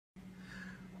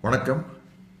வணக்கம்.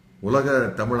 உலக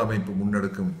தமிழ் அமைப்பு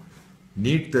முன்னெடுக்கும்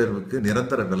நீட் தேர்வுக்கு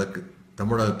நிரந்தர விலக்கு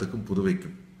தமிழகத்துக்கும்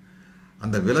புதுவைக்கும்.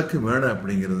 அந்த விலக்கு வேணும்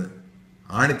அப்படிங்கிறது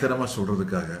ஆணித்தரமாக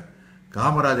சொல்றதுக்காக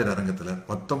காமராஜர் அரங்கத்தில்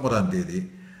 19ஆம் தேதி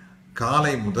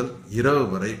காலை முதல் இரவு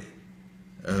வரை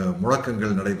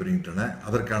முழக்கங்கள் நடைபெறுகின்றன.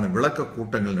 அதற்கான விளக்க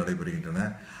கூட்டங்கள் நடைபெறுகின்றன.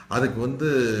 அதுக்கு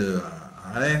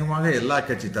அநேகமாக எல்லா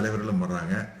கட்சி தலைவர்களும்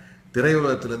வர்றாங்க.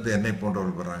 திரையுலகத்திலிருந்து என்னை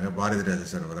போன்றவர்கள் வர்றாங்க. பாரதி ராஜா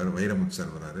சார் வர்றாரு, வைரமுத்து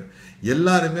சார் வர்றாரு.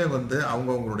 எல்லாருமே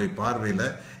அவங்கவுங்களுடைய பார்வையில்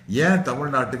ஏன்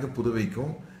தமிழ்நாட்டுக்கு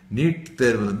புதுவைக்கும் நீட்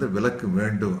தேர்விலிருந்து விலக்கு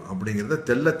வேண்டும் அப்படிங்கிறத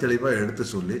தெள்ள தெளிவாக எடுத்து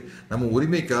சொல்லி நம்ம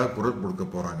உரிமைக்காக குரல் கொடுக்க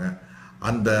போறாங்க.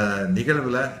 அந்த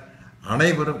நிகழ்வில்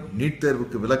அனைவரும் நீட்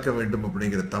தேர்வுக்கு விலக்க வேண்டும்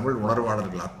அப்படிங்கிற தமிழ்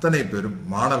உணர்வாளர்கள் அத்தனை பேரும்,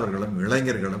 மாணவர்களும்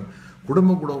இளைஞர்களும்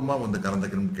குடும்பமாக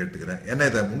கலந்துக்கணும்னு கேட்டுக்கிறேன். ஏன்னா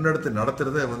இதை முன்னெடுத்து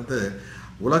நடத்துறதே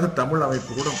உலக தமிழ்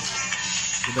அமைப்பு கூட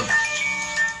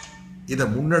இதை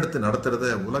முன்னெடுத்து நடத்துறத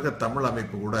உலக தமிழ்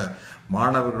அமைப்பு கூட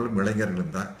மாணவர்களும்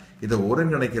இளைஞர்களும் தான். இதை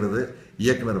ஒருங்கிணைக்கிறது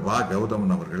இயக்குனர் வா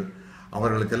கௌதமன்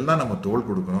அவர்களுக்கெல்லாம் நம்ம தோள்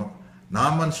கொடுக்கணும்.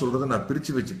 நாமன்னு சொல்றது நான்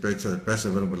பிரிச்சு வச்சு பேச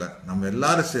விரும்பல. நம்ம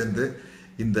எல்லாரும் சேர்ந்து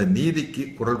இந்த நீதிக்கு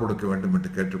குரல் கொடுக்க வேண்டும்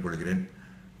என்று கேட்டுக்கொள்கிறேன்.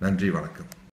 நன்றி, வணக்கம்.